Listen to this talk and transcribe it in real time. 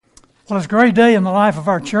Well, it's a great day in the life of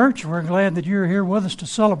our church. We're glad that you're here with us to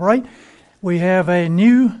celebrate. We have a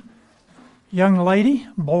new young lady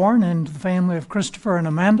born into the family of Christopher and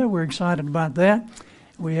Amanda. We're excited about that.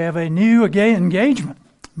 We have a new gay engagement,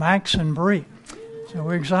 Max and Bree. So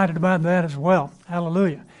we're excited about that as well.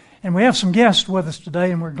 Hallelujah. And we have some guests with us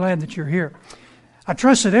today, and we're glad that you're here. I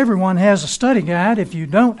trust that everyone has a study guide. If you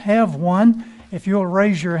don't have one, if you'll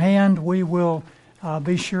raise your hand, we will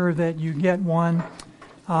be sure that you get one.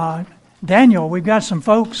 Daniel, we've got some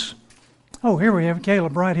folks. Oh, here we have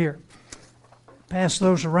Caleb right here. Pass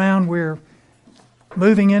those around. We're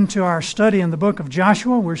moving into our study in the book of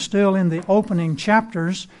Joshua. We're still in the opening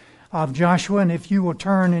chapters of Joshua, and if you will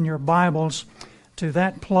turn in your Bibles to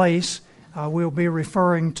that place, we'll be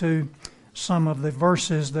referring to some of the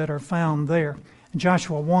verses that are found there.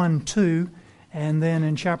 Joshua 1, 2, and then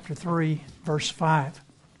in chapter 3, verse 5.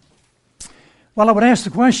 Well, I would ask the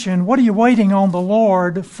question, what are you waiting on the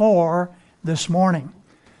Lord for this morning?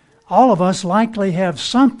 All of us likely have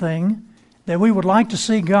something that we would like to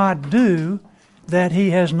see God do that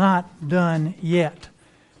He has not done yet.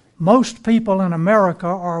 Most people in America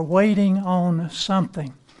are waiting on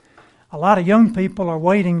something. A lot of young people are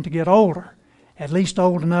waiting to get older, at least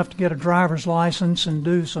old enough to get a driver's license and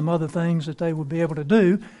do some other things that they would be able to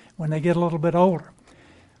do when they get a little bit older.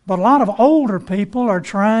 But a lot of older people are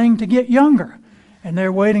trying to get younger, and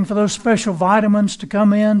they're waiting for those special vitamins to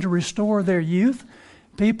come in to restore their youth.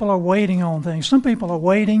 People are waiting on things. Some people are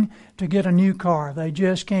waiting to get a new car. They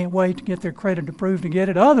just can't wait to get their credit approved to get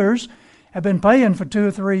it. Others have been paying for 2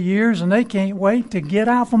 or 3 years, and they can't wait to get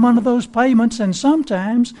out from under those payments and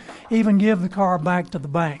sometimes even give the car back to the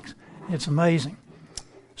banks. It's amazing.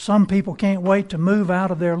 Some people can't wait to move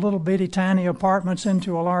out of their little bitty tiny apartments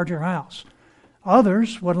into a larger house.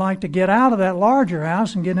 Others would like to get out of that larger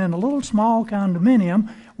house and get in a little small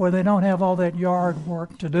condominium where they don't have all that yard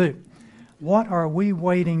work to do. What are we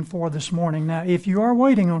waiting for this morning? Now, if you are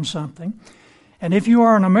waiting on something, and if you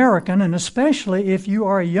are an American, and especially if you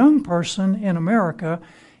are a young person in America,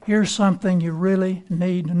 here's something you really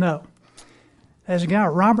need to know. As a guy,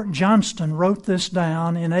 Robert Johnston, wrote this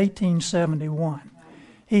down in 1871.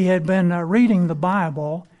 He had been reading the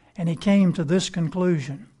Bible, and he came to this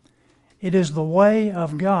conclusion. It is the way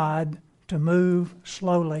of God to move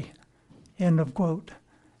slowly. End of quote.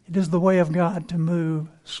 It is the way of God to move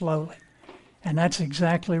slowly. And that's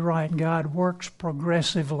exactly right. God works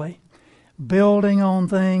progressively, building on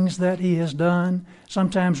things that He has done,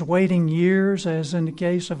 sometimes waiting years, as in the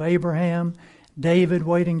case of Abraham, David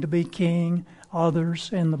waiting to be king,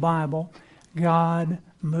 others in the Bible. God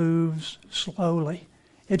moves slowly.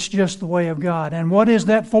 It's just the way of God. And what is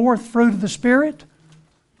that fourth fruit of the Spirit?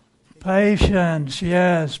 Patience,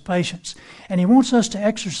 yes, patience. And He wants us to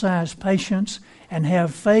exercise patience and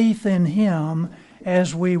have faith in Him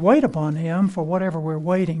as we wait upon Him for whatever we're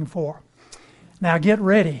waiting for. Now get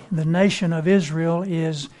ready. The nation of Israel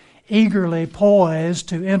is eagerly poised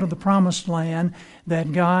to enter the promised land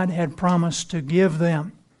that God had promised to give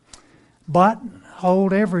them. But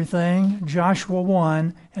hold everything, Joshua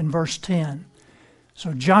 1 and verse 10.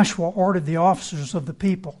 So Joshua ordered the officers of the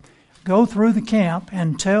people, go through the camp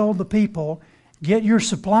and tell the people, get your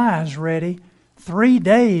supplies ready. 3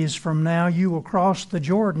 days from now you will cross the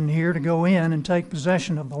Jordan here to go in and take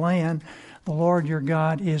possession of the land the Lord your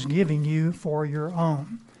God is giving you for your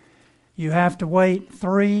own. You have to wait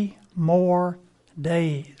 3 more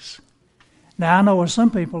days. Now I know what some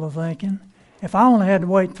people are thinking. If I only had to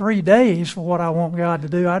wait 3 days for what I want God to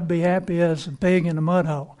do, I'd be happy as a pig in a mud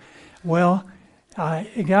hole. Well,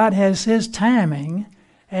 God has His timing,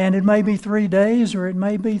 and it may be 3 days, or it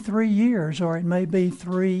may be 3 years, or it may be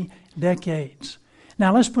 3 decades.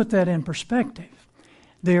 Now let's put that in perspective.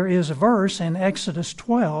 There is a verse in Exodus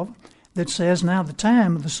 12 that says, now the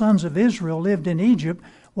time of the sons of Israel lived in Egypt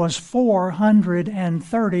was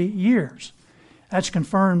 430 years. That's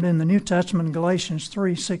confirmed in the New Testament, Galatians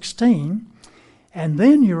 3:16. And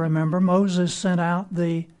then you remember Moses sent out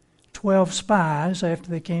the 12 spies after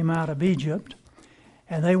they came out of Egypt.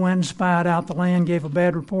 And they went and spied out the land, gave a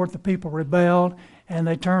bad report, the people rebelled, and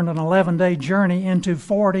they turned an 11-day journey into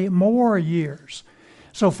 40 more years.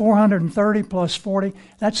 So 430 plus 40,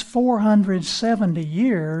 that's 470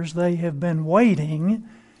 years they have been waiting.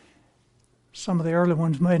 Some of the early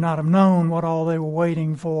ones may not have known what all they were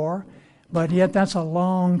waiting for, but yet that's a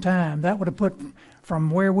long time. That would have put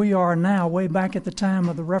from where we are now way back at the time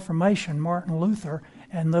of the Reformation, Martin Luther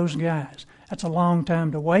and those guys. That's a long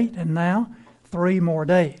time to wait, and now 3 more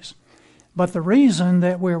days. But the reason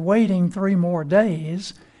that we're waiting 3 more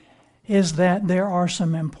days is that there are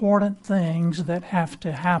some important things that have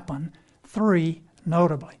to happen, 3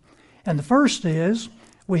 notably. And the first is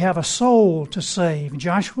We have a soul to save.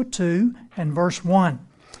 Joshua 2 and verse 1.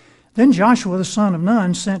 Then Joshua the son of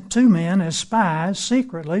Nun sent 2 men as spies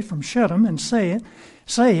secretly from Shittim and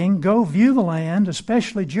saying, Go view the land,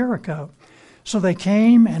 especially Jericho. So they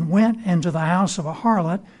came and went into the house of a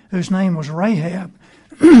harlot whose name was Rahab,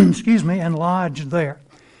 and lodged there.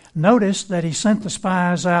 Notice that he sent the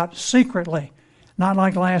spies out secretly, not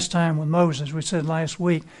like last time with Moses. We said last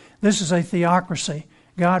week, this is a theocracy,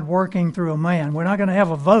 God working through a man. We're not going to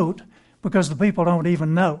have a vote because the people don't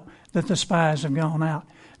even know that the spies have gone out.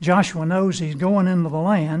 Joshua knows he's going into the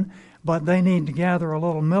land, but they need to gather a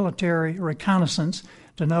little military reconnaissance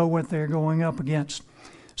to know what they're going up against.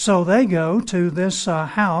 So they go to this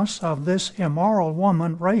house of this immoral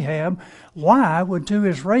woman, Rahab. Why would 2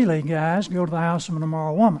 Israeli guys go to the house of an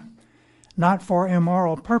immoral woman? Not for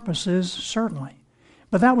immoral purposes, certainly.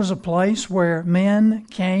 But that was a place where men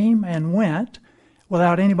came and went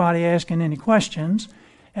without anybody asking any questions,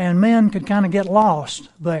 and men could kind of get lost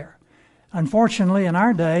there. Unfortunately, in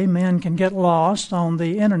our day, men can get lost on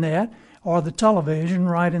the internet or the television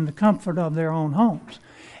right in the comfort of their own homes.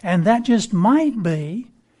 And that just might be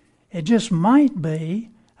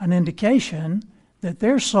an indication that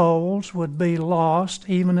their souls would be lost,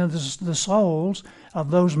 even as the souls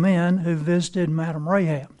of those men who visited Madam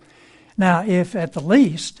Rahab. Now, if at the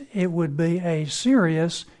least it would be a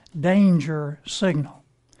serious danger signal.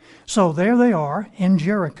 So there they are in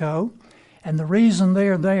Jericho, and the reason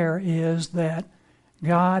they're there is that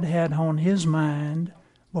God had on his mind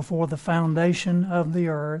before the foundation of the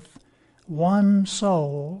earth one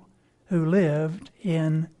soul who lived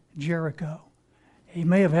in Jericho. He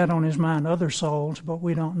may have had on his mind other souls, but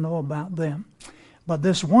we don't know about them. But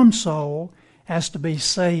this one soul has to be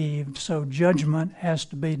saved, so judgment has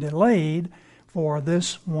to be delayed for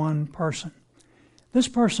this one person. This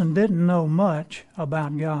person didn't know much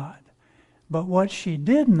about God, but what she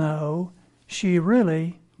did know, she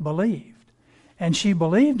really believed. And she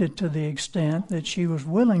believed it to the extent that she was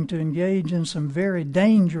willing to engage in some very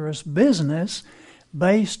dangerous business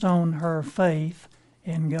based on her faith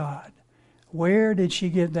in God. Where did she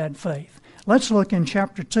get that faith? Let's look in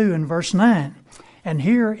chapter 2 and verse 9. And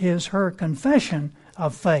here is her confession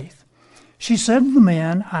of faith. She said to the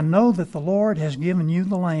men, I know that the Lord has given you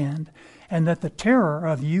the land, and that the terror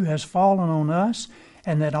of you has fallen on us,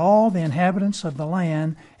 and that all the inhabitants of the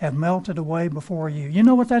land have melted away before you. You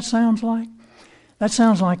know what that sounds like? That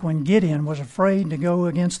sounds like when Gideon was afraid to go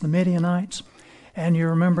against the Midianites. And you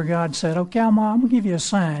remember God said, okay, I'm going to give you a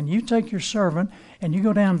sign. You take your servant and you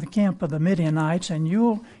go down to the camp of the Midianites and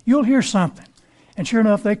you'll hear something. And sure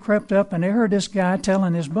enough, they crept up and they heard this guy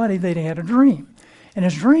telling his buddy that he had a dream. And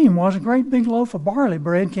his dream was a great big loaf of barley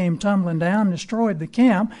bread came tumbling down and destroyed the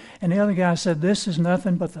camp. And the other guy said, this is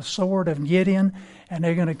nothing but the sword of Gideon, and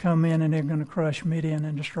they're going to come in and they're going to crush Midian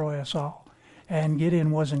and destroy us all. And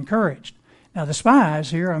Gideon was encouraged. Now the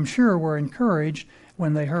spies here, I'm sure, were encouraged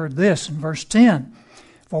when they heard this in verse 10.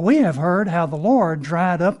 For we have heard how the Lord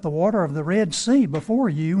dried up the water of the Red Sea before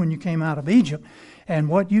you when you came out of Egypt, and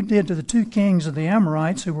what you did to the 2 kings of the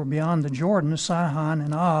Amorites who were beyond the Jordan, Sihon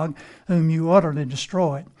and Og, whom you utterly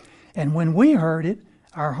destroyed. And when we heard it,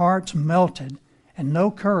 our hearts melted, and no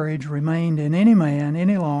courage remained in any man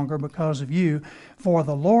any longer because of you. For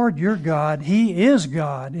the Lord your God, He is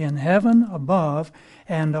God in heaven above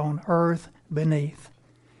and on earth beneath.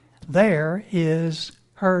 There is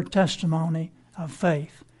her testimony of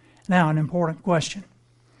faith. Now, an important question.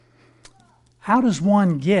 How does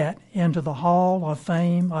one get into the Hall of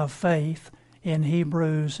Fame of Faith in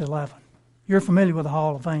Hebrews 11? You're familiar with the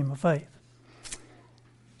Hall of Fame of Faith.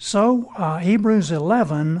 So, Hebrews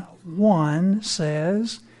 11:1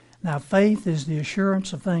 says, now faith is the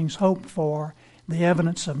assurance of things hoped for, the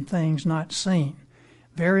evidence of things not seen.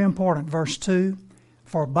 Very important. Verse 2,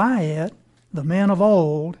 for by it the men of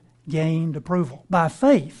old gained approval. By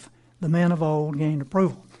faith, the men of old gained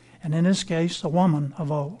approval. And in this case, the woman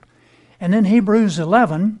of old. And then Hebrews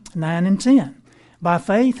 11:9 and 10. By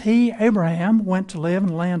faith he, Abraham, went to live in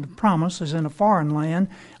the land of promise as in a foreign land,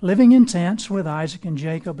 living in tents with Isaac and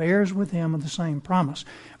Jacob, heirs with him of the same promise.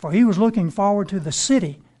 For he was looking forward to the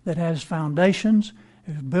city that has foundations,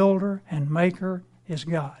 whose builder and maker is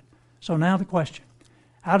God. So now the question,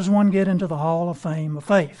 how does one get into the Hall of Fame of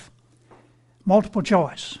Faith? Multiple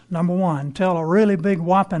choice. Number 1, tell a really big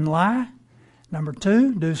whopping lie. Number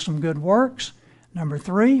 2, do some good works. Number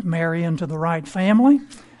 3, marry into the right family.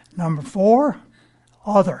 Number 4,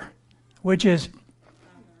 other. Which is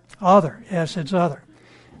other. Yes, it's other.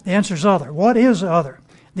 The answer is other. What is other?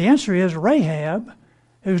 The answer is Rahab,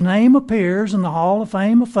 whose name appears in the Hall of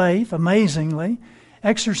Fame of Faith, amazingly,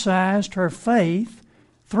 exercised her faith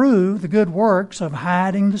through the good works of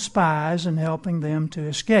hiding the spies and helping them to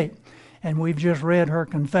escape. And we've just read her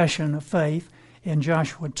confession of faith in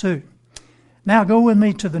Joshua 2. Now go with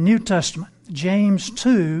me to the New Testament, James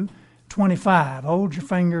 2:25. Hold your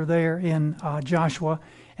finger there in Joshua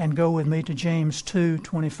and go with me to James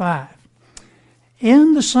 2:25.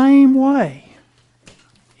 In the same way.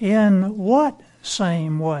 In what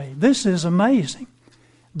same way? This is amazing.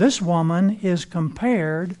 This woman is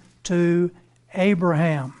compared to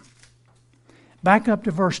Abraham. Back up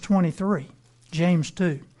to verse 23, James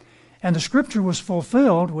 2. And the scripture was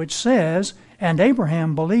fulfilled, which says, And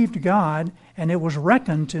Abraham believed God, and it was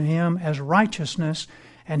reckoned to him as righteousness,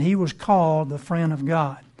 and he was called the friend of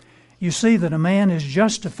God. You see that a man is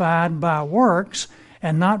justified by works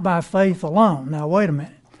and not by faith alone. Now, wait a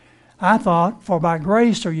minute. I thought, for by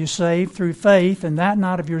grace are you saved through faith, and that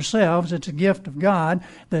not of yourselves. It's a gift of God,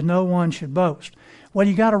 that no one should boast. Well,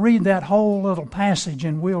 you got to read that whole little passage,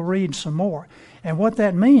 and we'll read some more. And what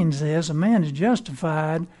that means is a man is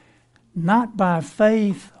justified not by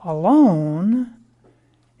faith alone.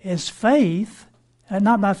 It's faith,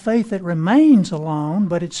 not by faith that remains alone,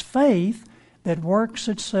 but it's faith that works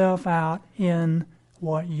itself out in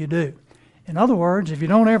what you do. In other words, if you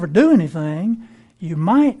don't ever do anything, you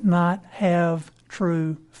might not have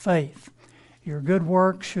true faith. Your good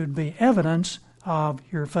works should be evidence of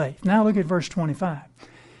your faith. Now look at verse 25.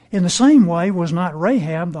 In the same way was not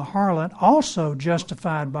Rahab the harlot also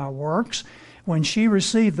justified by works when she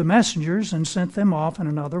received the messengers and sent them off in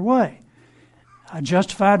another way?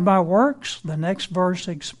 Justified by works, the next verse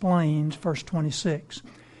explains, verse 26.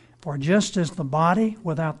 For just as the body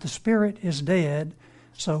without the spirit is dead,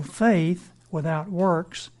 so faith without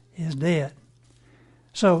works is dead.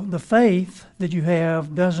 So the faith that you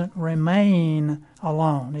have doesn't remain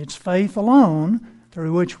alone. It's faith alone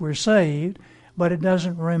through which we're saved, but it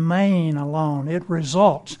doesn't remain alone. It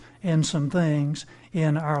results in some things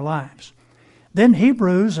in our lives. Then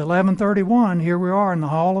Hebrews 11:31, here we are in the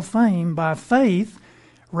Hall of Fame. By faith,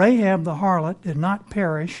 Rahab the harlot did not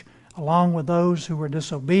perish along with those who were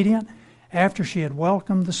disobedient after she had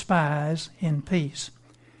welcomed the spies in peace.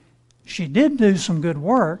 She did do some good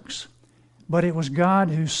works, but it was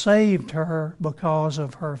God who saved her because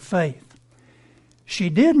of her faith. She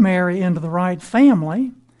did marry into the right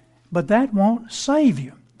family, but that won't save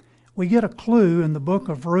you. We get a clue in the book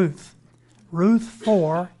of Ruth, Ruth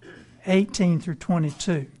 4:18 through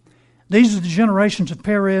 22. These are the generations of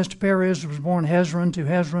Perez. To Perez was born Hezron, to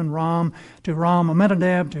Hezron Ram, to Ram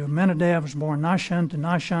Amminadab, to Amminadab was born Nahshon, to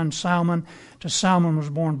Nahshon Salmon, to Salmon was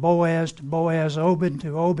born Boaz, to Boaz Obed,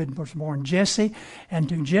 to Obed was born Jesse, and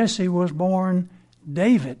to Jesse was born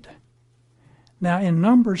David. Now in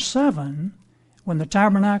Numbers 7, when the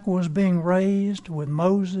tabernacle was being raised with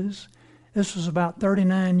Moses, this was about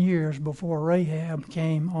 39 years before Rahab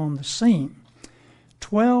came on the scene.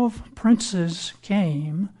 12 princes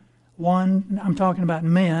came. One, I'm talking about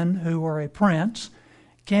men who were a prince,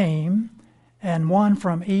 came, and one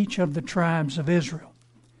from each of the tribes of Israel.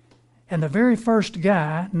 And the very first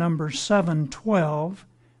guy, Numbers 7:12,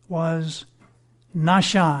 was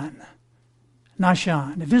Nahshon.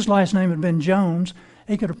 Nahshon. If his last name had been Jones,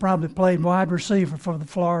 he could have probably played wide receiver for the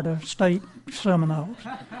Florida State Seminoles.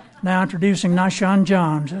 Now introducing Nahshon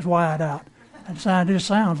Johns as wide out. That just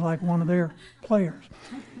sounds like one of their players.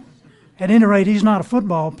 At any rate, he's not a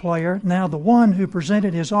football player. Now, the one who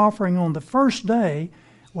presented his offering on the first day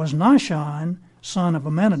was Nahshon, son of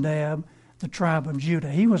Amminadab, the tribe of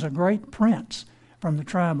Judah. He was a great prince from the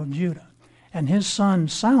tribe of Judah. And his son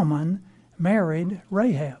Salmon married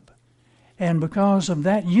Rahab. And because of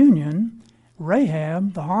that union,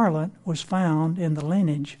 Rahab, the harlot, was found in the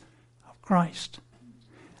lineage of Christ.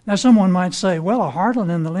 Now, someone might say, well, a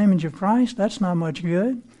harlot in the lineage of Christ, that's not much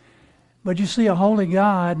good. But you see, a holy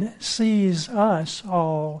God sees us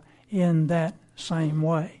all in that same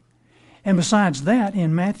way. And besides that,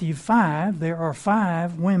 in Matthew 5, there are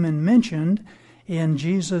 5 women mentioned in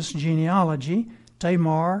Jesus' genealogy: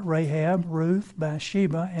 Tamar, Rahab, Ruth,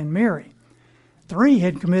 Bathsheba, and Mary. 3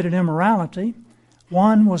 had committed immorality.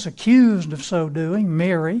 1 was accused of so doing,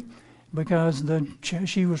 Mary, because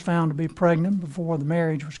she was found to be pregnant before the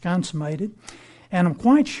marriage was consummated. And I'm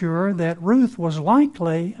quite sure that Ruth was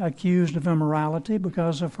likely accused of immorality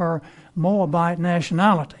because of her Moabite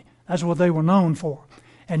nationality. That's what they were known for.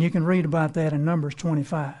 And you can read about that in Numbers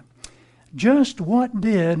 25. Just what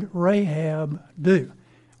did Rahab do?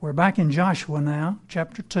 We're back in Joshua now,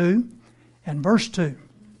 chapter 2 and verse 2.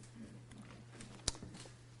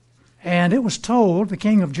 And it was told the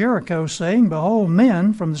king of Jericho, saying, Behold,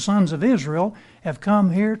 men from the sons of Israel have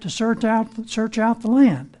come here to search out the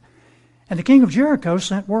land. And the king of Jericho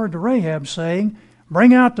sent word to Rahab, saying,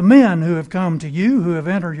 Bring out the men who have come to you, who have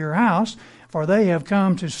entered your house, for they have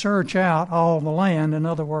come to search out all the land," in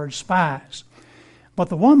other words, spies. But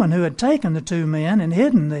the woman who had taken the two men and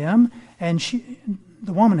hidden them, and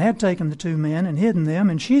the woman had taken the two men and hidden them,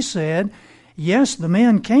 and she said, "Yes, the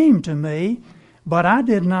men came to me, but I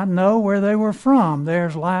did not know where they were from."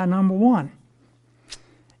 There's lie number one.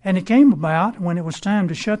 "And it came about, when it was time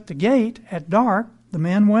to shut the gate at dark, the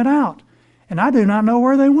men went out, and I do not know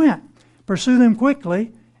where they went. Pursue them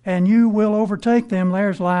quickly, and you will overtake them."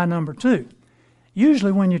 There's lie number two.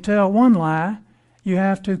 Usually when you tell one lie, you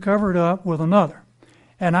have to cover it up with another.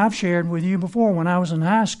 And I've shared with you before, when I was in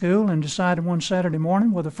high school and decided one Saturday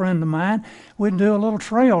morning with a friend of mine, we'd do a little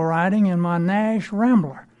trail riding in my Nash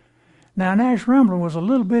Rambler. Now, Nash Rambler was a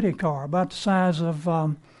little bitty car, about the size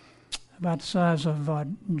of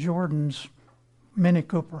Jordan's Mini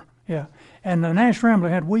Cooper. Yeah. And the Nash Rambler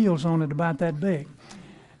had wheels on it about that big.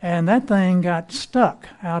 And that thing got stuck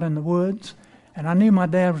out in the woods, and I knew my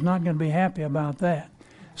dad was not going to be happy about that.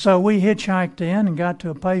 So we hitchhiked in and got to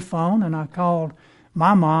a payphone, and I called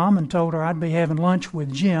my mom and told her I'd be having lunch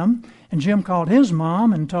with Jim, and Jim called his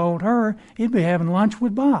mom and told her he'd be having lunch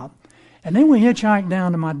with Bob. And then we hitchhiked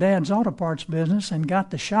down to my dad's auto parts business and got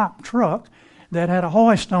the shop truck that had a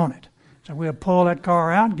hoist on it. So we'd pull that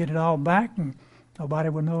car out and get it all back, and nobody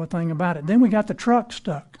would know a thing about it. Then we got the truck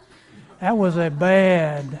stuck. That was a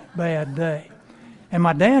bad, bad day. And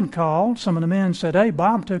my dad called. Some of the men said, "Hey,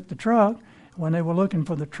 Bob took the truck," when they were looking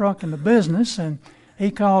for the truck in the business. And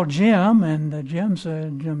he called Jim,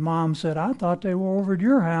 and Mom said, "I thought they were over at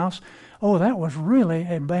your house." Oh, that was really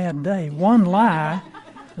a bad day. One lie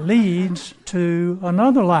leads to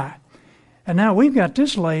another lie. And now we've got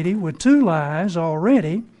this lady with two lies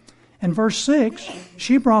already. In verse 6,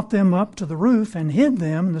 she brought them up to the roof and hid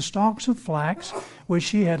them in the stalks of flax which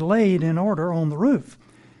she had laid in order on the roof.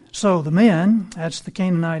 So the men, that's the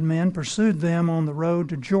Canaanite men, pursued them on the road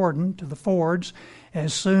to Jordan, to the fords.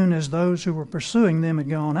 As soon as those who were pursuing them had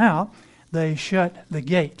gone out, they shut the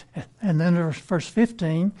gate. And then there's verse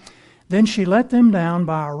 15, "Then she let them down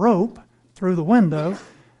by a rope through the window,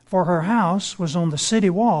 for her house was on the city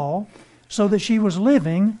wall, so that she was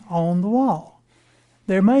living on the wall."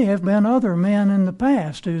 There may have been other men in the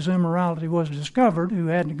past whose immorality was discovered who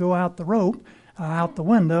had to go out the rope, out the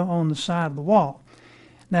window on the side of the wall.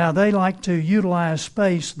 Now, they like to utilize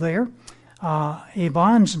space there.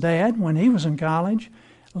 Yvonne's dad, when he was in college,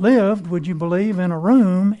 lived, would you believe, in a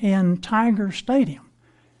room in Tiger Stadium.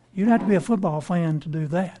 You'd have to be a football fan to do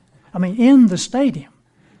that. I mean, in the stadium.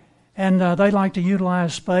 And they like to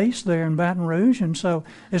utilize space there in Baton Rouge, and so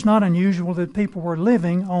it's not unusual that people were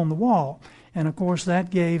living on the wall. And, of course, that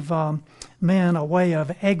gave men a way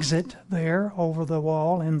of exit there over the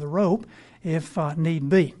wall in the rope if need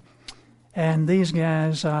be. And these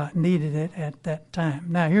guys needed it at that time.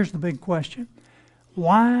 Now, here's the big question.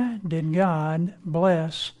 Why did God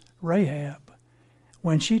bless Rahab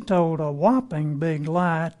when she told a whopping big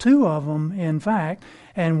lie, two of them, in fact,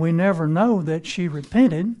 and we never know that she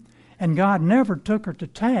repented, and God never took her to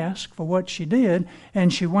task for what she did,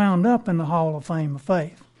 and she wound up in the Hall of Fame of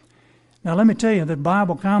Faith? Now, let me tell you that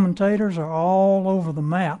Bible commentators are all over the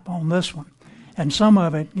map on this one. And some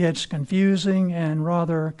of it gets confusing and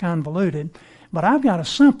rather convoluted. But I've got a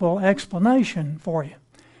simple explanation for you.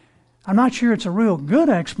 I'm not sure it's a real good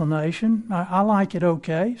explanation. I like it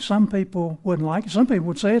okay. Some people wouldn't like it. Some people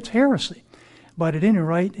would say it's heresy. But at any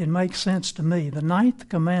rate, it makes sense to me. The 9th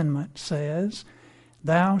commandment says,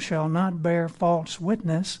 "Thou shalt not bear false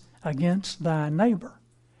witness against thy neighbor."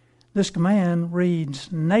 This command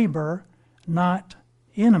reads neighbor, not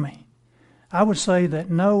enemy. I would say that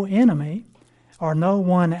no enemy, or no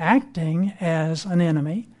one acting as an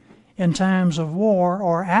enemy in times of war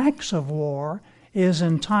or acts of war, is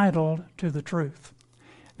entitled to the truth.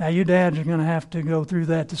 Now, you dads are going to have to go through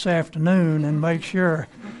that this afternoon and make sure.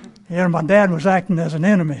 My dad was acting as an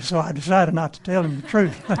enemy, so I decided not to tell him the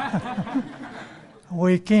truth.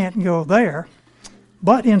 We can't go there.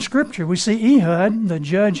 But in Scripture, we see Ehud, the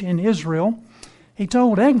judge in Israel, he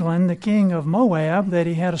told Eglon, the king of Moab, that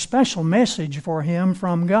he had a special message for him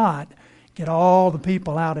from God. Get all the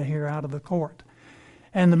people out of here, out of the court.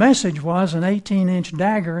 And the message was an 18-inch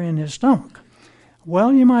dagger in his stomach.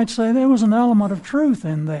 Well, you might say there was an element of truth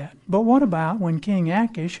in that. But what about when King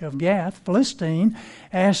Achish of Gath, Philistine,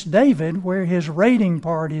 asked David where his raiding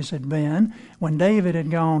parties had been when David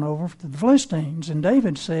had gone over to the Philistines? And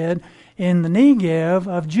David said, in the Negev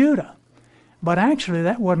of Judah. But actually,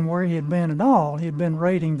 that wasn't where he had been at all. He had been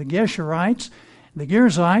raiding the Geshurites, the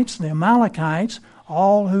Girzites, the Amalekites,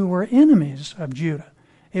 all who were enemies of Judah.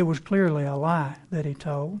 It was clearly a lie that he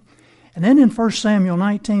told. And then in 1 Samuel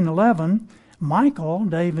 19:11, Michal,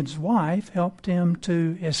 David's wife, helped him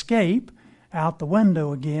to escape out the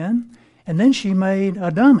window again, and then she made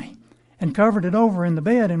a dummy and covered it over in the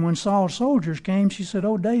bed, and when Saul's soldiers came, she said,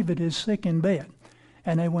 "Oh, David is sick in bed."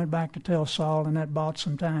 And they went back to tell Saul, and that bought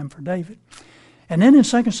some time for David. And then in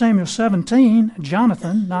 2 Samuel 17,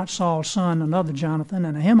 Jonathan, not Saul's son, another Jonathan,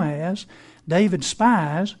 and Ahimaaz, David's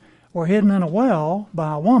spies, were hidden in a well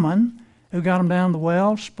by a woman who got them down the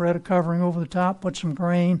well, spread a covering over the top, put some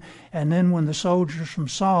grain, and then when the soldiers from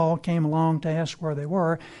Saul came along to ask where they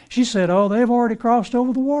were, she said, "Oh, they've already crossed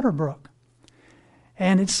over the water brook."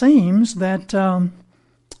 And it seems that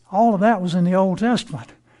all of that was in the Old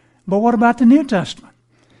Testament. But what about the New Testament?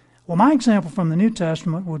 Well, my example from the New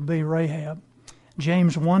Testament would be Rahab.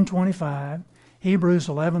 James 1:25, Hebrews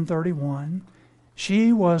 11:31.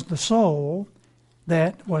 She was the soul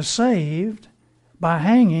that was saved by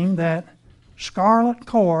hanging that scarlet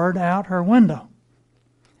cord out her window.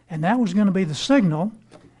 And that was going to be the signal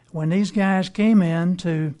when these guys came in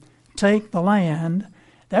to take the land.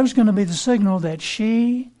 That was going to be the signal that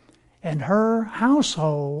she and her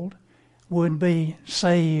household would be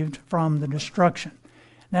saved from the destruction.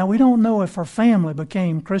 Now, we don't know if her family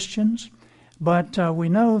became Christians, but we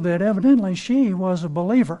know that evidently she was a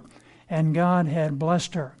believer, and God had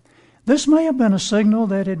blessed her. This may have been a signal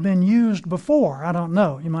that had been used before. I don't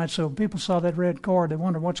know. You might say, people saw that red cord, they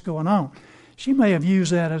wonder what's going on. She may have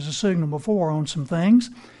used that as a signal before on some things.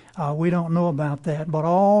 We don't know about that. But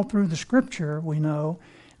all through the Scripture, we know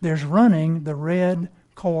there's running the red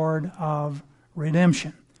cord of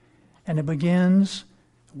redemption. And it begins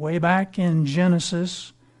way back in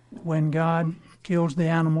Genesis when God kills the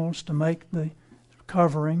animals to make the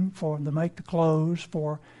covering, to make the clothes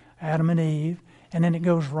for Adam and Eve. And then it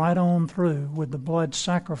goes right on through with the blood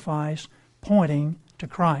sacrifice pointing to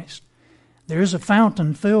Christ. There is a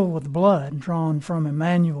fountain filled with blood drawn from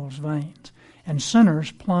Emmanuel's veins, and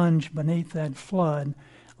sinners plunge beneath that flood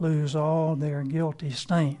lose all their guilty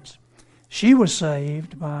stains. She was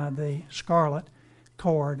saved by the scarlet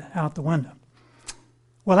cord out the window.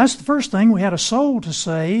 Well, that's the first thing. We had a soul to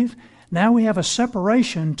save. Now we have a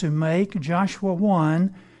separation to make, Joshua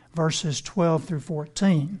 1, verses 12 through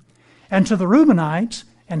 14. And to the Reubenites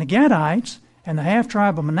and the Gadites and the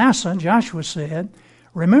half-tribe of Manasseh, Joshua said,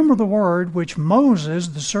 "Remember the word which Moses,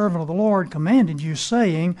 the servant of the Lord, commanded you,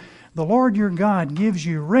 saying, The Lord your God gives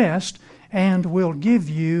you rest and will give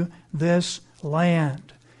you this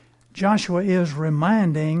land." Joshua is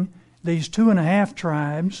reminding these 2.5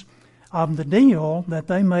 tribes of the deal that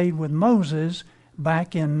they made with Moses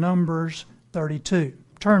back in Numbers 32.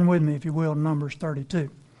 Turn with me, if you will, to Numbers 32.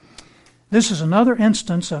 This is another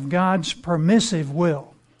instance of God's permissive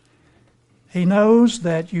will. He knows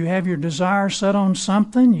that you have your desire set on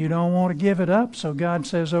something, you don't want to give it up, so God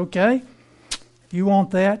says, okay, if you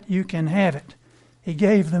want that, you can have it. He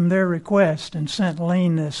gave them their request and sent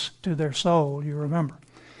leanness to their soul, you remember.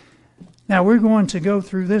 Now we're going to go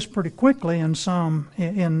through this pretty quickly in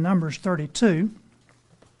Numbers 32.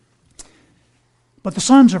 But the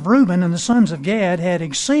sons of Reuben and the sons of Gad had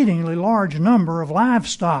exceedingly large number of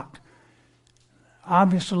livestock.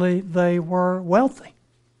 Obviously, they were wealthy.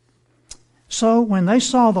 So when they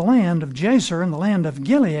saw the land of Jazer and the land of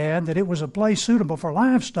Gilead, that it was a place suitable for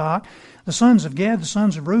livestock, the sons of Gad, the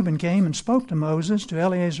sons of Reuben, came and spoke to Moses, to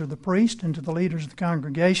Eleazar the priest, and to the leaders of the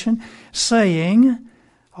congregation, saying,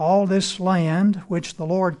 "All this land which the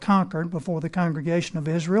Lord conquered before the congregation of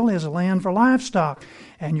Israel is a land for livestock,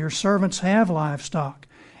 and your servants have livestock."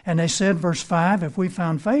 And they said, verse 5, "If we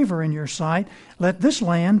found favor in your sight, let this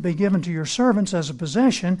land be given to your servants as a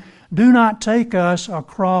possession. Do not take us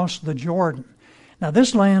across the Jordan." Now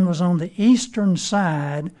this land was on the eastern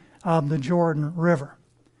side of the Jordan River.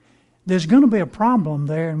 There's going to be a problem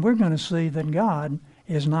there, and we're going to see that God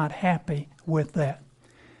is not happy with that.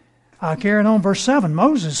 Carrying on, verse 7,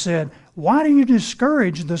 Moses said, "Why do you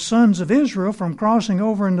discourage the sons of Israel from crossing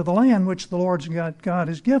over into the land which the Lord God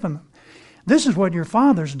has given them? This is what your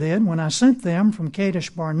fathers did when I sent them from Kadesh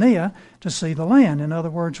Barnea to see the land." In other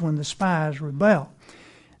words, when the spies rebelled.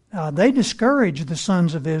 They discouraged the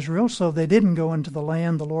sons of Israel, so they didn't go into the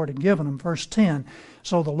land the Lord had given them. Verse 10,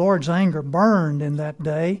 "So the Lord's anger burned in that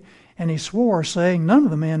day, and he swore, saying, None of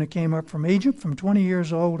the men who came up from Egypt from 20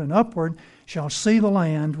 years old and upward shall see the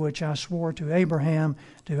land which I swore to Abraham,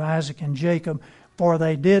 to Isaac, and Jacob, for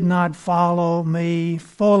they did not follow me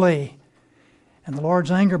fully. And the Lord's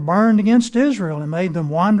anger burned against Israel and made them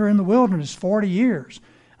wander in the wilderness 40 years,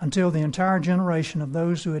 until the entire generation of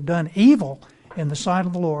those who had done evil in the sight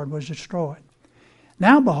of the Lord was destroyed.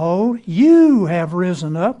 Now behold, you have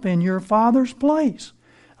risen up in your father's place,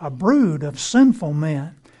 a brood of sinful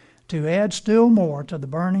men, to add still more to the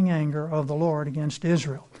burning anger of the Lord against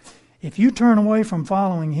Israel. If you turn away from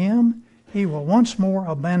following him, he will once more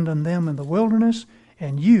abandon them in the wilderness,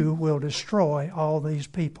 and you will destroy all these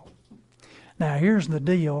people. Now, here's the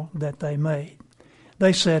deal that they made.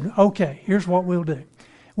 They said, okay, here's what we'll do.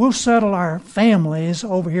 We'll settle our families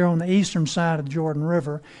over here on the eastern side of the Jordan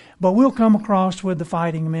River, but we'll come across with the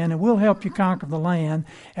fighting men, and we'll help you conquer the land,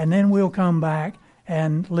 and then we'll come back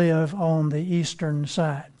and live on the eastern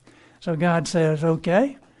side. So God says,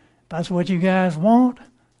 okay, that's what you guys want,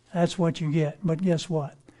 that's what you get. But guess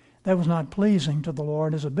what? That was not pleasing to the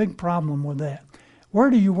Lord. There's a big problem with that. Where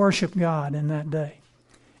do you worship God in that day?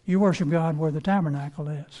 You worship God where the tabernacle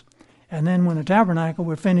is. And then when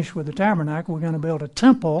we're finished with the tabernacle, we're going to build a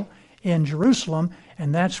temple in Jerusalem,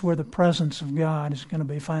 and that's where the presence of God is going to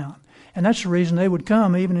be found. And that's the reason they would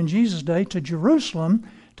come, even in Jesus' day, to Jerusalem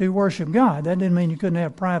to worship God. That didn't mean you couldn't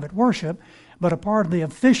have private worship, but a part of the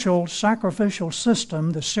official sacrificial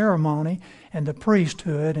system, the ceremony and the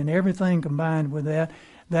priesthood and everything combined with that,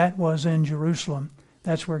 that was in Jerusalem.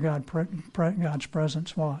 That's where God's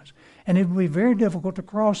presence was. And it would be very difficult to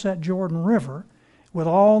cross that Jordan River with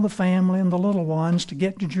all the family and the little ones to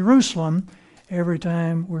get to Jerusalem every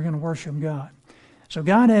time we're going to worship God. So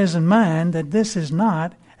God has in mind that this is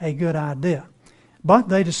not a good idea. But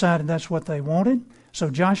they decided that's what they wanted. So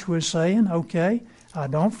Joshua is saying, okay,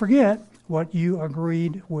 don't forget what you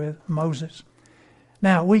agreed with Moses.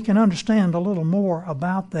 Now, we can understand a little more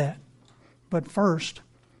about that. But first,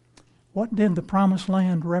 what did the Promised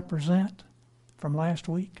Land represent from last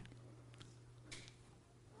week?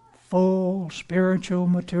 Full spiritual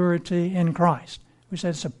maturity in Christ. We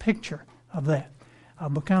said it's a picture of that,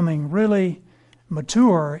 of becoming really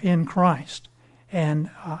mature in Christ and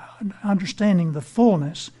understanding the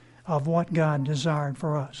fullness of what God desired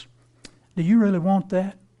for us. Do you really want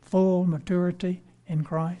that full maturity in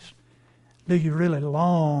Christ? Do you really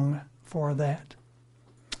long for that?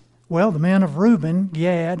 Well, the men of Reuben,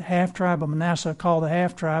 Gad, half-tribe of Manasseh, called the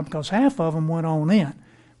half-tribe because half of them went on in,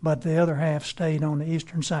 but the other half stayed on the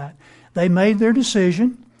eastern side. They made their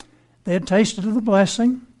decision. They had tasted of the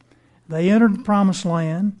blessing. They entered the Promised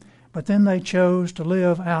Land, but then they chose to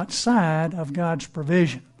live outside of God's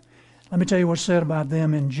provision. Let me tell you what's said about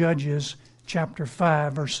them in Judges chapter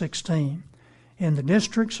 5, verse 16. In the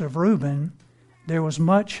districts of Reuben, there was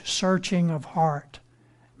much searching of heart,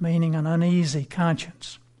 meaning an uneasy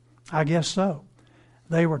conscience. I guess so.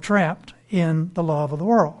 They were trapped in the love of the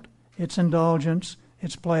world, its indulgence,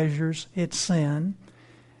 its pleasures, its sin.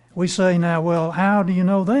 We say now, well, how do you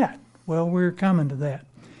know that? Well, we're coming to that.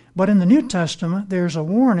 But in the New Testament, there's a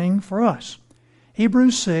warning for us.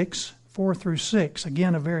 Hebrews 6, 4 through 6,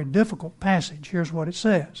 again, a very difficult passage. Here's what it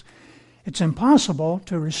says. It's impossible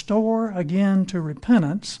to restore again to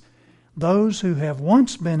repentance those who have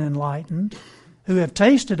once been enlightened, who have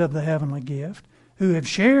tasted of the heavenly gift, who have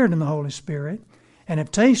shared in the Holy Spirit, and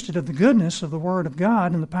have tasted of the goodness of the Word of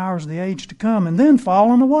God and the powers of the age to come, and then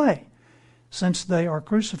fallen away, since they are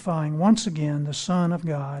crucifying once again the Son of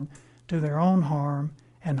God to their own harm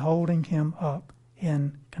and holding him up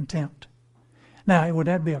in contempt. Now, would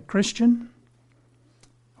that be a Christian,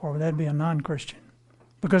 or would that be a non-Christian?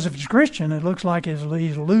 Because if it's Christian, it looks like he's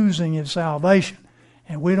losing his salvation,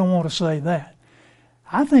 and we don't want to say that.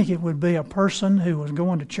 I think it would be a person who was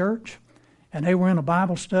going to church, and they were in a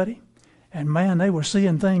Bible study, and man, they were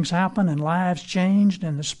seeing things happen, and lives changed,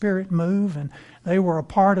 and the Spirit move, and they were a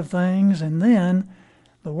part of things, and then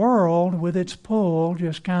the world, with its pull,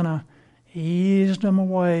 just kind of eased them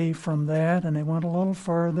away from that, and they went a little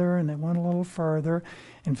further, and they went a little further,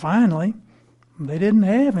 and finally, they didn't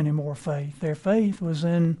have any more faith. Their faith was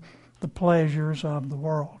in the pleasures of the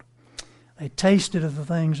world. They tasted of the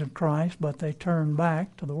things of Christ, but they turned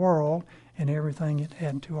back to the world and everything it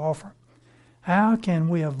had to offer. How can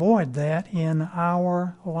we avoid that in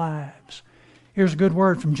our lives? Here's a good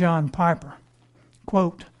word from John Piper.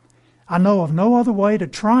 Quote, I know of no other way to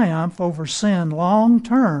triumph over sin long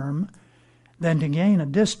term than to gain a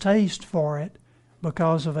distaste for it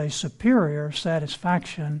because of a superior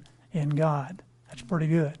satisfaction in God. That's pretty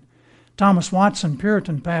good. Thomas Watson,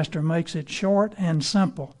 Puritan pastor, makes it short and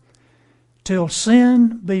simple. Till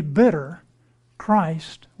sin be bitter,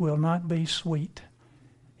 Christ will not be sweet.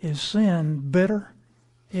 Is sin bitter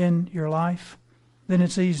in your life? Then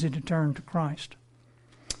it's easy to turn to Christ.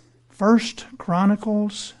 1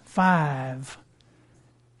 Chronicles 5.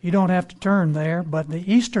 You don't have to turn there, but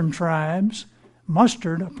the eastern tribes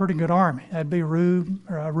mustered a pretty good army. That'd be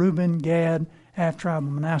Reuben, Gad, half-tribe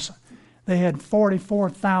of Manasseh. They had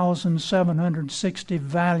 44,760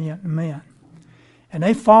 valiant men. And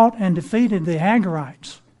they fought and defeated the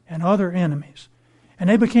Hagarites and other enemies. and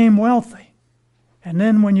they became wealthy. And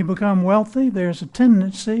then when you become wealthy, there's a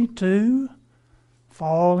tendency to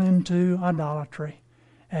fall into idolatry.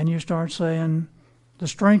 And you start saying, the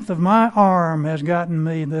strength of my arm has gotten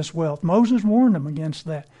me this wealth. Moses warned them against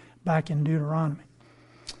that back in Deuteronomy.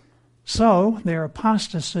 So their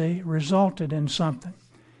apostasy resulted in something.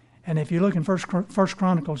 And if you look in 1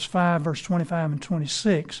 Chronicles 5, verse 25 and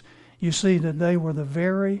 26, you see that they were the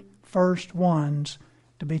very first ones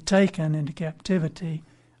to be taken into captivity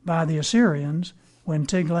by the Assyrians when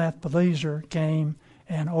Tiglath-Pileser came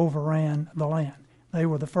and overran the land. They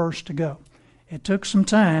were the first to go. It took some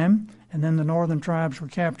time, and then the northern tribes were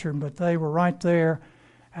captured, but they were right there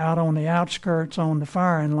out on the outskirts on the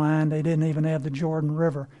firing line. They didn't even have the Jordan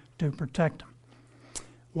River to protect them.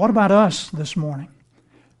 What about us this morning?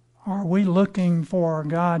 Are we looking for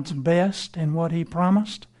God's best in what He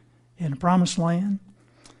promised in the promised land?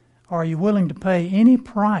 Are you willing to pay any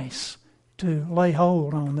price to lay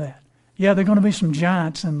hold on that? Yeah, there are going to be some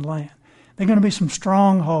giants in the land. There are going to be some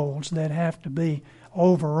strongholds that have to be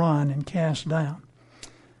overrun and cast down.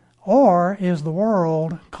 Or is the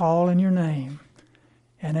world calling your name?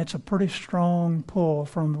 And it's a pretty strong pull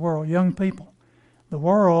from the world. Young people, the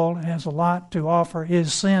world has a lot to offer.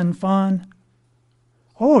 Is sin fun?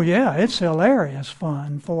 Oh yeah, it's hilarious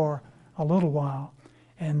fun for a little while.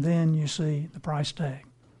 And then you see the price tag.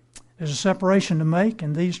 There's a separation to make,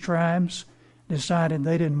 and these tribes decided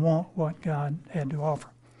they didn't want what God had to offer.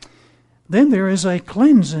 Then there is a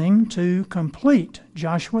cleansing to complete.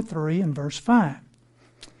 Joshua 3 and verse 5.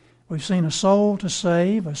 We've seen a soul to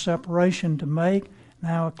save, a separation to make,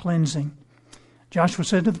 now a cleansing. Joshua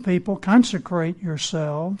said to the people, consecrate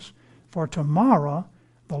yourselves, for tomorrow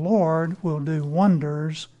the Lord will do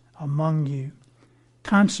wonders among you.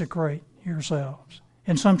 Consecrate yourselves.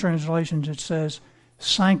 In some translations it says,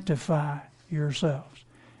 sanctify yourselves.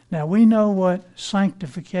 Now we know what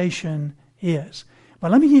sanctification is. But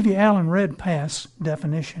let me give you Alan Redpath's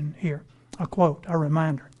definition here. A quote, a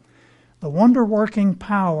reminder. The wonder-working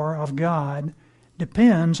power of God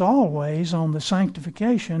depends always on the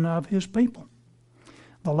sanctification of His people.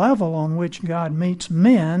 The level on which God meets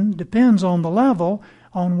men depends on the level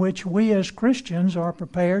on which we as Christians are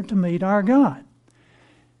prepared to meet our God.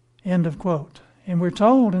 End of quote. And we're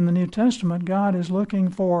told in the New Testament God is looking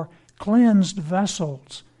for cleansed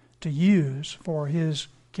vessels to use for His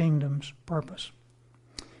kingdom's purpose.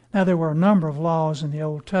 Now, there were a number of laws in the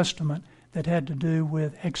Old Testament that had to do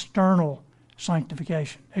with external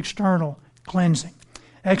sanctification, external cleansing.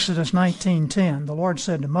 Exodus 19:10, the Lord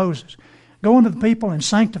said to Moses, go unto the people and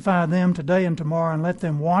sanctify them today and tomorrow, and let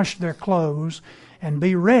them wash their clothes, and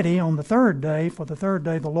be ready on the third day, for the third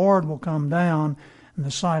day the Lord will come down in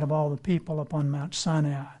the sight of all the people upon Mount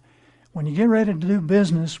Sinai. When you get ready to do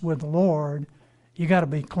business with the Lord, you got to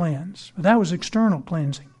be cleansed. But that was external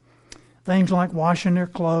cleansing. Things like washing their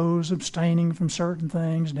clothes, abstaining from certain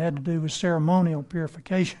things, it had to do with ceremonial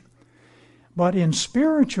purification. But in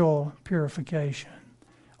spiritual purification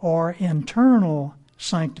or internal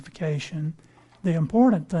sanctification, the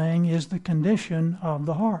important thing is the condition of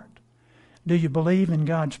the heart. Do you believe in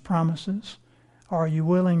God's promises? Are you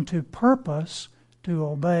willing to purpose to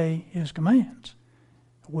obey His commands?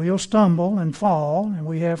 We'll stumble and fall, and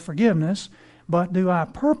we have forgiveness, but do I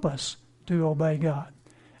purpose to obey God?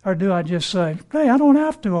 Or do I just say, hey, I don't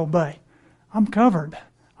have to obey. I'm covered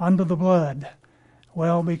under the blood.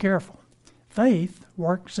 Well, be careful. Faith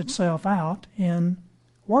works itself out in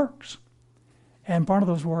works. And part of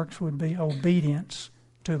those works would be obedience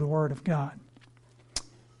to the Word of God.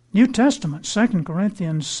 New Testament, 2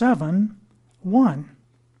 Corinthians 7:1.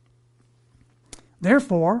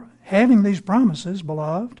 Therefore, having these promises,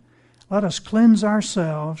 beloved, let us cleanse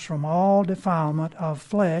ourselves from all defilement of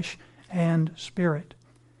flesh and spirit,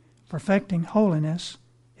 perfecting holiness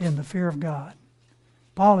in the fear of God.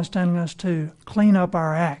 Paul is telling us to clean up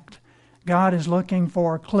our act. God is looking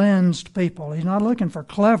for cleansed people. He's not looking for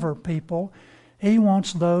clever people. He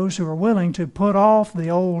wants those who are willing to put off the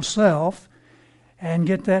old self and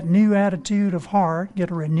get that new attitude of heart,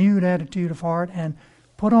 get a renewed attitude of heart, and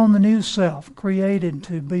put on the new self, created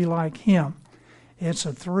to be like Him. It's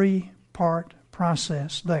a three-part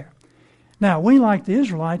process there. Now, we, like the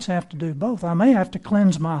Israelites, have to do both. I may have to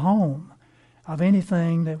cleanse my home of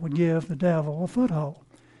anything that would give the devil a foothold.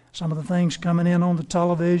 Some of the things coming in on the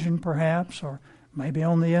television, perhaps, or maybe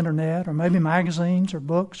on the internet, or maybe magazines or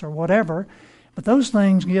books or whatever. But those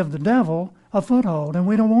things give the devil a foothold, and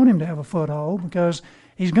we don't want him to have a foothold because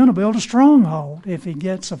he's going to build a stronghold if he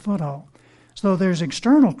gets a foothold. So there's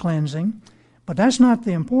external cleansing, but that's not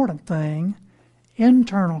the important thing.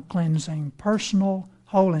 Internal cleansing, personal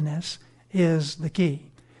holiness, is the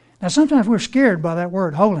key. Now, sometimes we're scared by that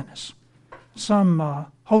word holiness. Some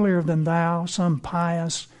holier than thou, some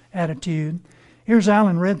pious attitude. Here's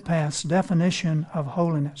Alan Redpath's definition of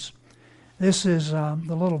holiness. This is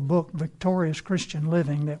the little book, Victorious Christian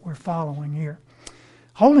Living, that we're following here.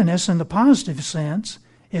 Holiness, in the positive sense,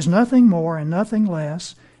 is nothing more and nothing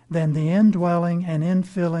less than the indwelling and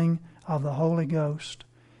infilling of the Holy Ghost,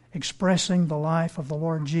 expressing the life of the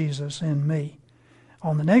Lord Jesus in me.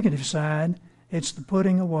 On the negative side, it's the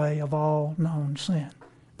putting away of all known sin.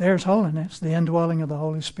 There's holiness, the indwelling of the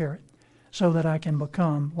Holy Spirit, so that I can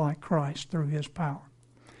become like Christ through His power.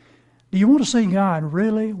 Do you want to see God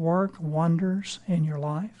really work wonders in your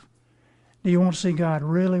life? Do you want to see God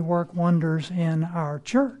really work wonders in our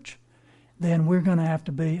church? Then we're going to have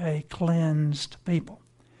to be a cleansed people.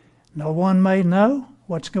 No one may know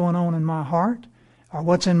what's going on in my heart or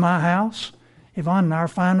what's in my house. Yvonne and I are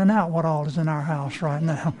finding out what all is in our house right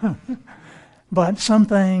now. But some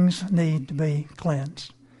things need to be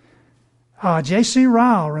cleansed. J.C.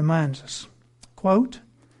 Ryle reminds us, quote,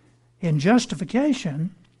 in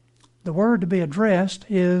justification, the word to be addressed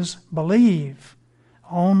is believe,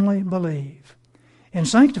 only believe. In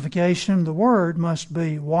sanctification, the word must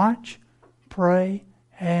be watch, pray,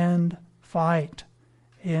 and fight.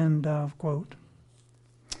 End of quote.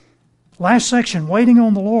 Last section, waiting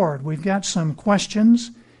on the Lord. We've got some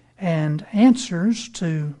questions and answers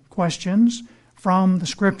to questions from the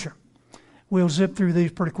Scripture. We'll zip through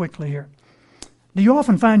these pretty quickly here. Do you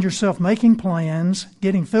often find yourself making plans,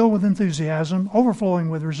 getting filled with enthusiasm, overflowing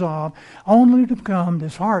with resolve, only to become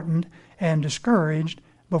disheartened and discouraged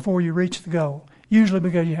before you reach the goal? Usually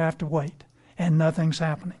because you have to wait and nothing's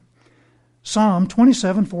happening. Psalm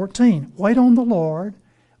 27:14. Wait on the Lord,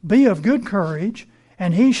 be of good courage,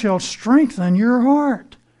 and He shall strengthen your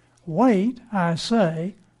heart. Wait, I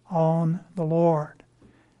say, on the Lord.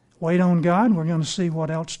 Wait on God. We're going to see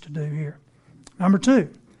what else to do here. Number 2.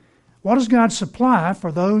 What does God supply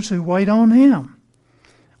for those who wait on Him?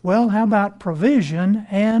 Well, how about provision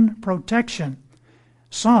and protection?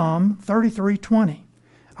 Psalm 33:20.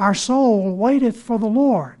 Our soul waiteth for the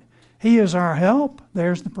Lord. He is our help,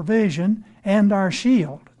 there's the provision, and our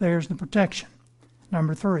shield, there's the protection.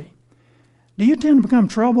 Number 3. Do you tend to become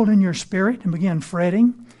troubled in your spirit and begin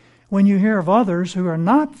fretting when you hear of others who are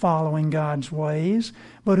not following God's ways,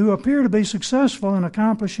 but who appear to be successful in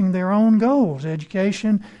accomplishing their own goals,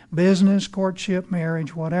 education, business, courtship,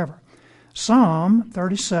 marriage, whatever? Psalm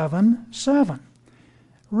 37:7.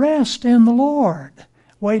 Rest in the Lord.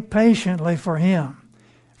 Wait patiently for Him.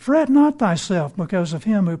 Fret not thyself because of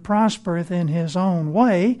him who prospereth in his own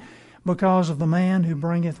way, because of the man who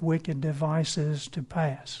bringeth wicked devices to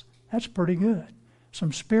pass. That's pretty good.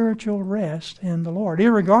 Some spiritual rest in the Lord,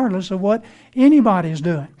 irregardless of what anybody's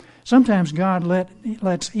doing. Sometimes God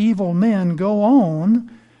lets evil men go on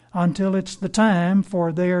until it's the time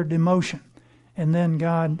for their demotion. And then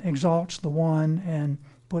God exalts the one and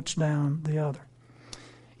puts down the other.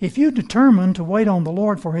 If you determine to wait on the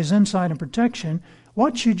Lord for His insight and protection,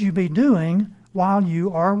 what should you be doing while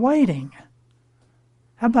you are waiting?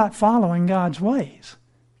 How about following God's ways?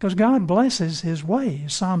 Because God blesses His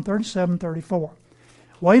ways. Psalm 37:34.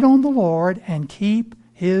 Wait on the Lord and keep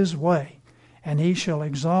His way, and He shall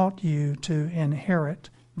exalt you to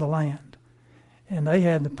inherit the land. And they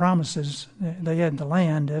had the promises, they had the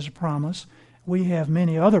land as a promise. We have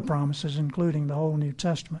many other promises, including the whole New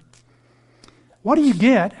Testament. What do you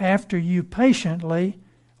get after you patiently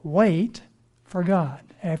wait for God?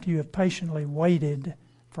 After you have patiently waited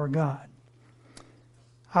for God?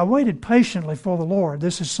 I waited patiently for the Lord.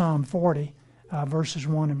 This is Psalm 40, verses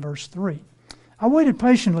 1 and verse 3. I waited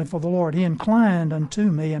patiently for the Lord. He inclined unto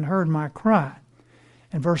me and heard my cry.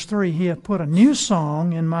 In verse 3, He hath put a new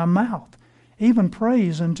song in my mouth, even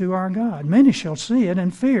praise unto our God. Many shall see it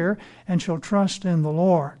and fear, and shall trust in the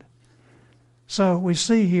Lord. So we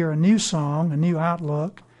see here a new song, a new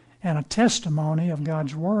outlook, and a testimony of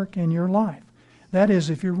God's work in your life. That is,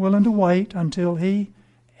 if you're willing to wait until He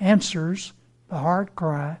answers the heart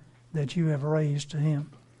cry that you have raised to Him.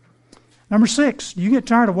 Number 6, do you get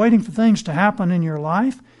tired of waiting for things to happen in your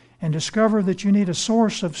life and discover that you need a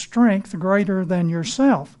source of strength greater than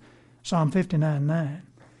yourself? Psalm 59:9.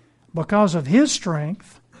 Because of His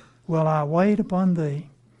strength will I wait upon Thee,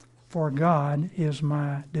 for God is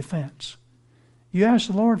my defense. You ask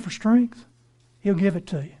the Lord for strength, He'll give it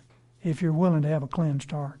to you if you're willing to have a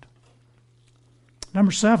cleansed heart.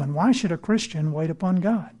 Number 7, why should a Christian wait upon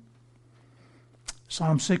God?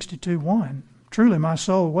 Psalm 62:1. Truly my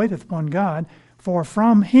soul waiteth upon God, for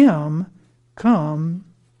from Him comes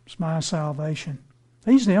my salvation.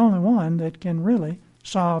 He's the only one that can really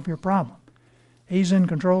solve your problem. He's in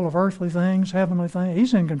control of earthly things, heavenly things.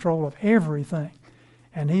 He's in control of everything.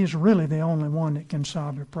 And He's really the only one that can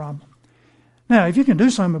solve your problem. Now, if you can do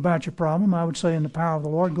something about your problem, I would say in the power of the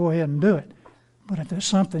Lord, go ahead and do it. But if there's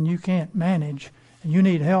something you can't manage and you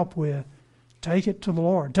need help with, take it to the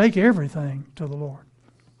Lord. Take everything to the Lord.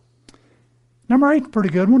 Number 8, pretty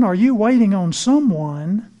good one. Are you waiting on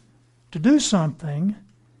someone to do something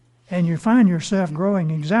and you find yourself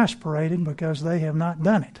growing exasperated because they have not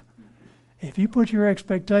done it? If you put your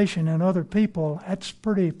expectation in other people, that's a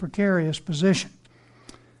pretty precarious position.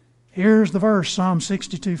 Here's the verse, Psalm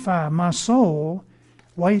 62:5. My soul,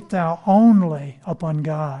 wait thou only upon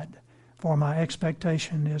God, for my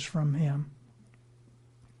expectation is from Him.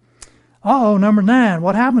 Number 9.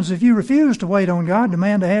 What happens if you refuse to wait on God,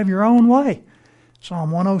 demand to have your own way?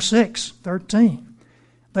 Psalm 106:13.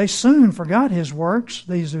 They soon forgot His works,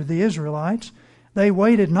 these are the Israelites. They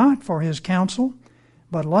waited not for His counsel,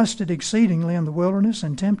 but lusted exceedingly in the wilderness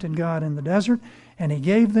and tempted God in the desert, and He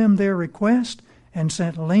gave them their request and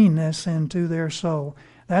sent leanness into their soul.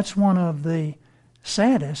 That's one of the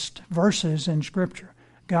saddest verses in Scripture.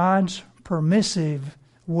 God's permissive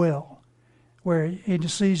will, where He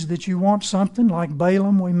sees that you want something, like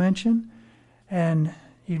Balaam we mentioned, and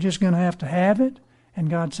you're just going to have it, and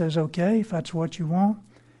God says, okay, if that's what you want,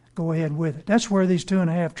 go ahead with it. That's where these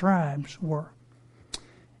 2.5 tribes were.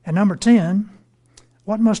 And number 10,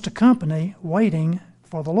 what must accompany waiting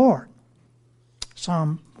for the Lord?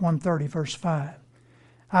 Psalm 130, verse 5.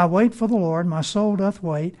 I wait for the Lord, my soul doth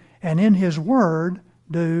wait, and in His word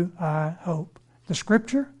do I hope. The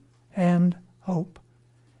Scripture and hope.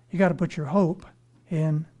 You got to put your hope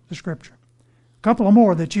in the Scripture. A couple of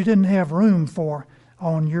more that you didn't have room for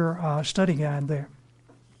on your study guide there.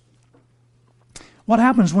 What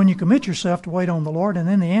happens when you commit yourself to wait on the Lord and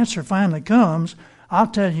then the answer finally comes? I'll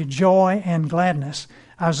tell you, joy and gladness.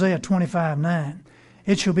 Isaiah 25:9.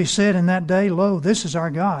 It shall be said in that day, Lo, this is our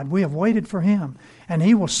God. We have waited for Him, and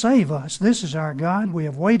He will save us. This is our God. We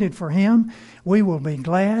have waited for Him. We will be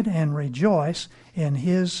glad and rejoice in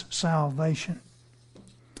His salvation.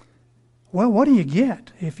 Well, what do you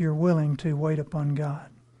get if you're willing to wait upon God?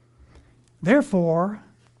 Therefore,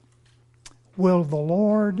 will the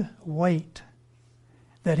Lord wait,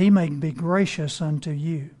 that He may be gracious unto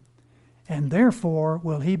you. And therefore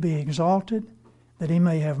will He be exalted, that He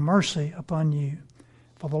may have mercy upon you.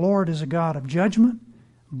 For the Lord is a God of judgment.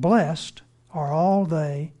 Blessed are all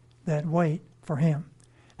they that wait for Him.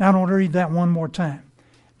 Now I want to read that one more time,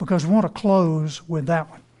 because we want to close with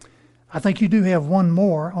that one. I think you do have one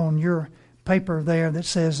more on your paper there that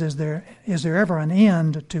says, is there ever an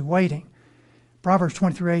end to waiting? Proverbs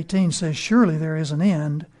 23:18 says, Surely there is an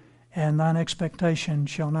end, and thine expectation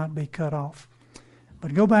shall not be cut off.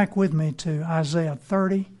 But go back with me to Isaiah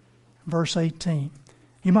 30, verse 18.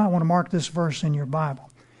 You might want to mark this verse in your Bible.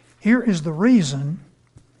 Here is the reason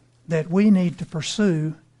that we need to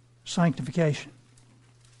pursue sanctification.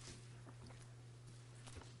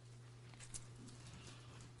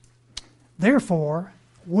 Therefore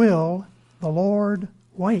will the Lord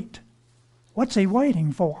wait. What's He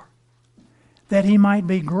waiting for? That He might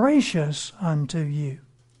be gracious unto you,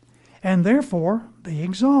 and therefore be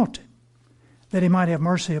exalted, that He might have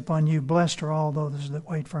mercy upon you. Blessed are all those that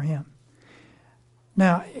wait for Him.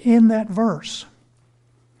 Now, in that verse,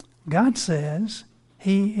 God says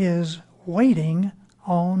He is waiting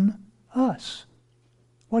on us.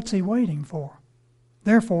 What's He waiting for?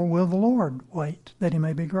 Therefore will the Lord wait, that He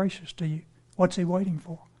may be gracious to you. What's He waiting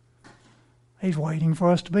for? He's waiting for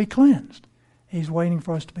us to be cleansed. He's waiting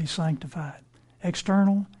for us to be sanctified.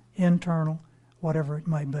 External, internal, whatever it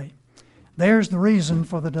may be. There's the reason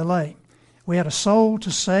for the delay. We had a soul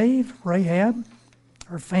to save, Rahab,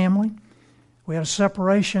 her family. We had a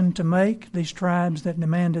separation to make, these tribes that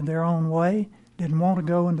demanded their own way, didn't want to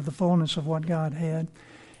go into the fullness of what God had.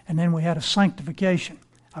 And then we had a sanctification,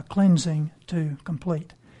 a cleansing to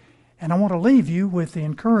complete. And I want to leave you with the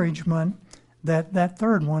encouragement that that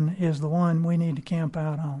third one is the one we need to camp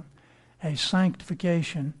out on. A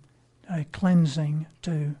sanctification, a cleansing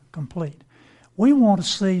to complete. We want to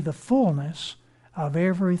see the fullness of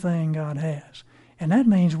everything God has. And that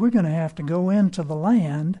means we're going to have to go into the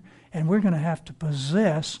land and we're going to have to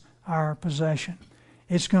possess our possession.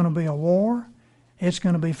 It's going to be a war. It's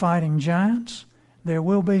going to be fighting giants. There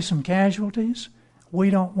will be some casualties.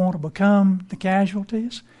 We don't want to become the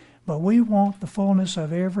casualties, but we want the fullness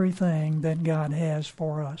of everything that God has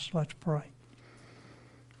for us. Let's pray.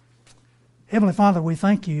 Heavenly Father, we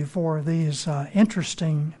thank You for these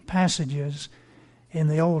interesting passages in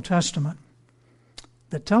the Old Testament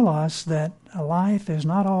that tell us that life is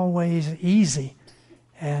not always easy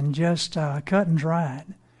and just cut and dried.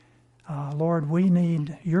 Lord, we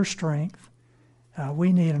need your strength.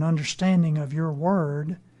 We need an understanding of your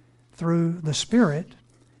word through the Spirit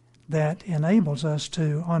that enables us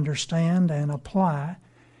to understand and apply.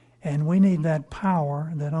 And we need that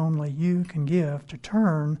power that only you can give to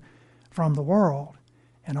turn from the world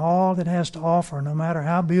and all that has to offer, no matter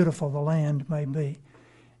how beautiful the land may be,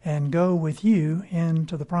 and go with you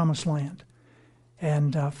into the promised land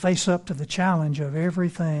and face up to the challenge of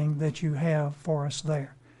everything that you have for us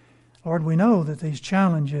there. Lord, we know that these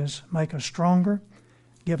challenges make us stronger,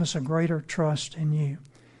 give us a greater trust in you.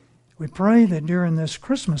 We pray that during this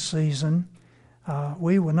Christmas season,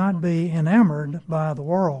 we will not be enamored by the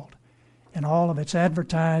world and all of its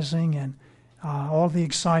advertising and all the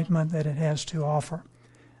excitement that it has to offer.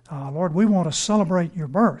 Lord, we want to celebrate your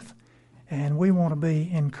birth, and we want to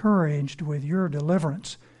be encouraged with your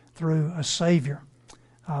deliverance through a Savior,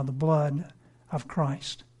 the blood of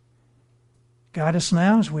Christ. Guide us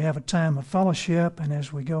now as we have a time of fellowship and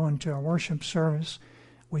as we go into our worship service.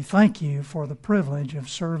 We thank you for the privilege of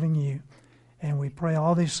serving you, and we pray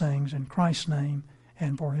all these things in Christ's name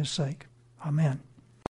and for his sake. Amen.